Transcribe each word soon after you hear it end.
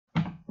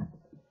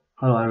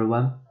Hello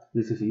everyone,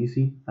 this is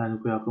EC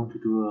and we are going to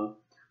do a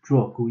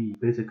Draw GUI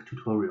basic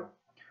tutorial.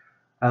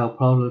 I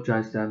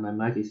apologize that my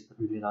mic is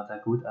really not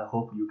that good. I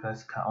hope you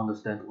guys can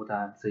understand what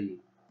I am saying.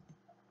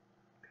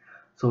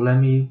 So let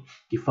me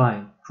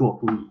define Draw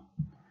GUI.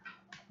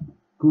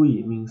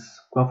 GUI means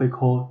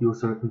Graphical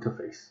User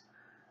Interface,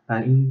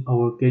 and in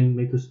our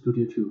GameMaker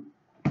Studio 2,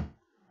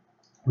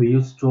 we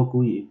use Draw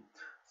GUI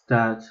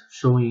that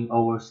showing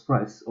our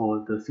sprites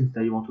or the things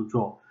that you want to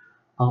draw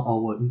on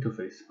our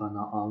interface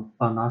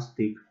but not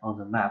stick on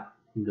the map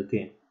in the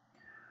game.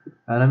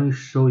 Let me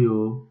show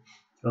you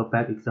a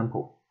bad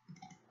example.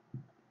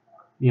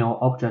 In our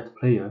object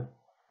player,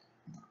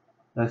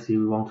 let's say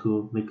we want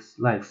to make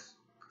lives,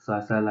 so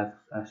I set life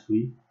as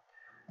 3,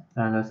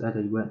 and let's add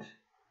an event,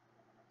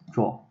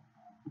 draw.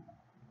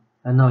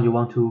 And now you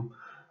want to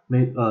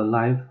make a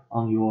live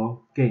on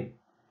your game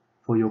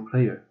for your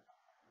player.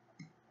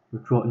 You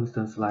draw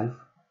instance live,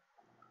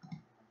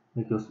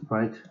 make your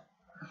sprite,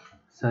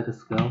 set the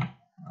scale,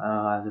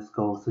 let's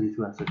go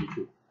 32 and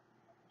 32.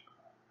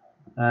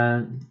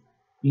 And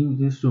in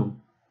this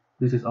room,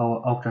 this is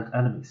our object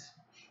enemies,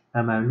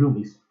 and my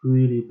room is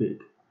really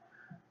big.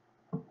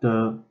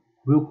 The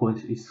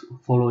viewpoint is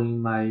following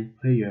my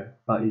player,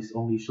 but it's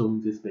only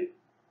showing this big.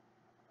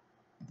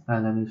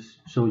 And let me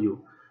show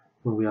you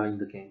when we are in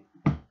the game.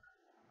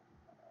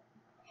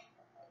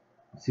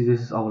 See, this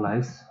is our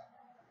lives,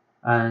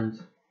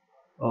 and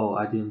oh,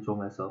 I didn't draw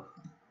myself.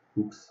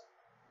 Oops.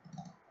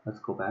 Let's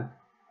go back.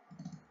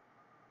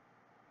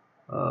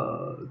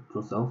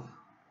 Draw self.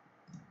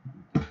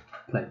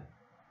 Play.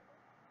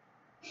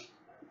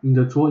 In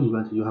the draw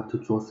event, you have to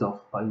draw self,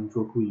 but in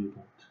draw GUI you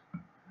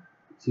don't.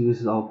 See, this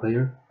is our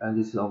player, and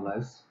this is our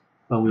lives.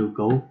 When we'll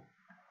go,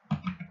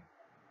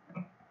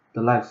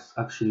 the lives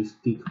actually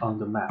stick on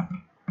the map.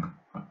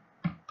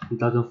 It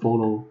doesn't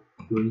follow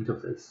your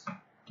interface.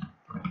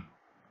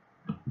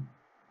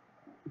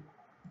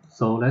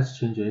 So let's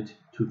change it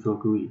to Draw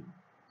GUI.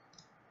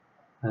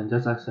 And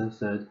just as I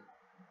said,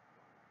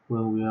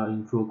 when we are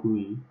in Draw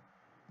GUI,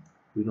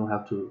 we don't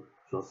have to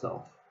draw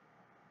self.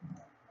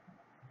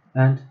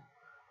 And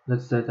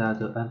let's say that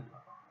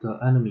the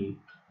enemy,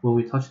 when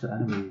we touch the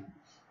enemy,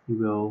 it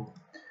will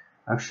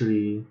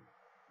actually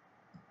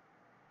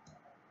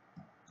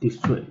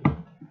destroy.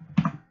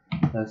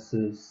 Let's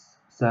say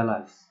set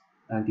lives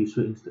and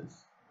destroy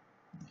instance,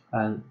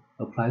 and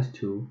applies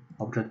to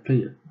object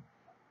player.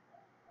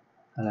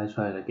 And let's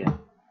try it again.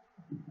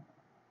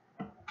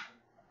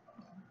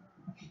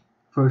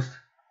 First,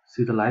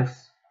 see the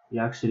lives, it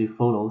actually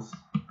follows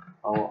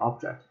our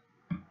object.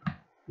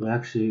 We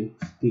actually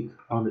stick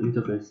on the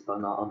interface but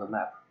not on the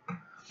map.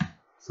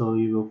 So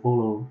it will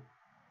follow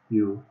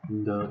you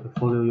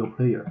follow your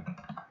player.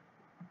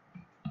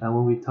 And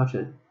when we touch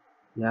it,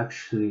 you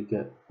actually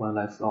get 1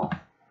 life off.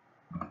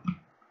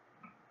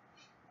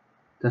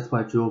 That's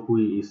why Draw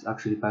GUI is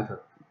actually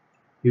better.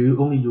 You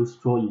only use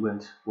draw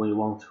event when you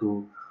want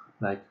to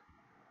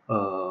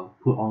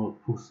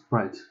put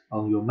sprite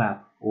on your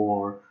map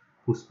or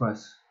put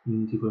sprites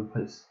in different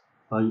place.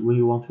 But when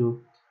you want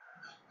to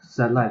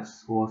set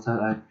lives or set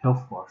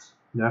health bars,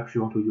 you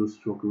actually want to use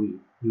Draw GUI.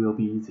 It will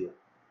be easier.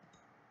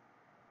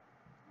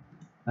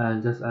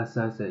 And just as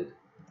I said,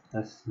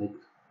 let's make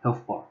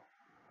health bar.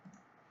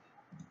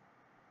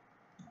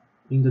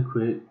 In the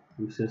create,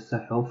 we say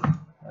set health,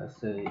 let's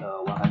say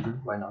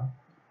 100 right now.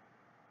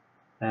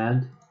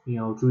 And in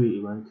our draw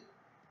event,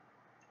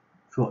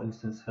 draw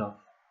instance health.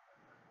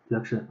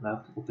 Direction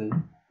left, okay.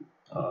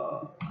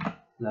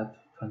 Left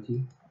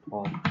 20,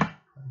 top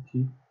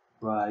 20,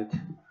 right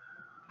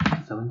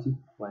 70,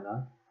 why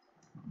not?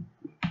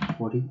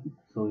 40,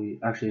 so it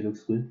actually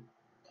looks good.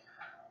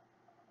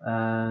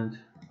 And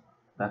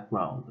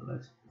background,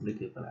 let's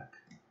make it black.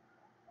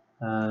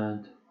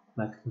 And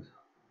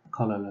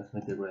color, let's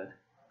make it red.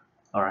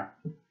 Alright.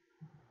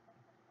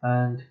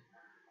 And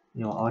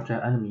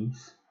object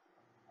enemies,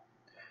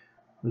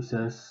 we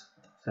says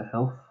set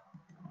health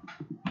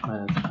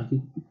minus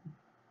 20.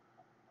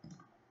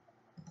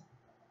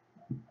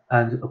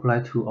 And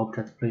apply to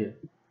object player.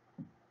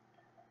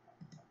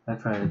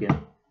 Let's try it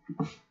again.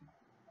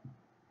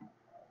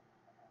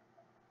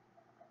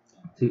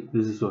 See,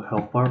 this is your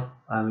health bar,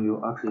 and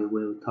you actually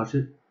will touch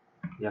it,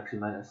 you actually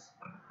minus.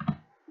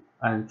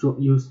 And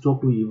use Draw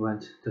GUI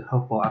event, the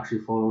health bar actually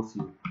follows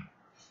you.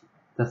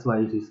 That's why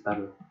it is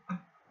better.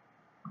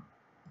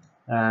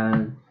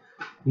 And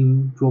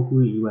in Draw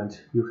GUI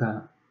event, you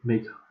can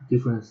make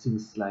different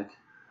things like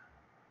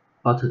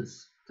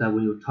buttons. That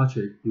when you touch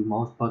it, you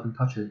mouse button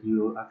touch it,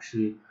 you will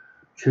actually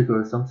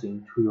trigger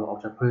something to your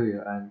object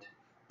player and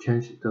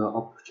change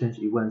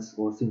events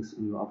or things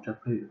in your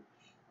object player.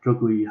 Draw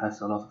GUI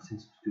has a lot of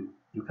things to do.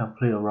 You can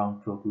play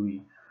around Draw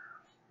GUI.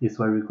 It's a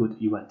very good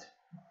event.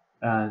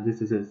 And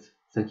this is it.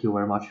 Thank you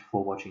very much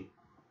for watching.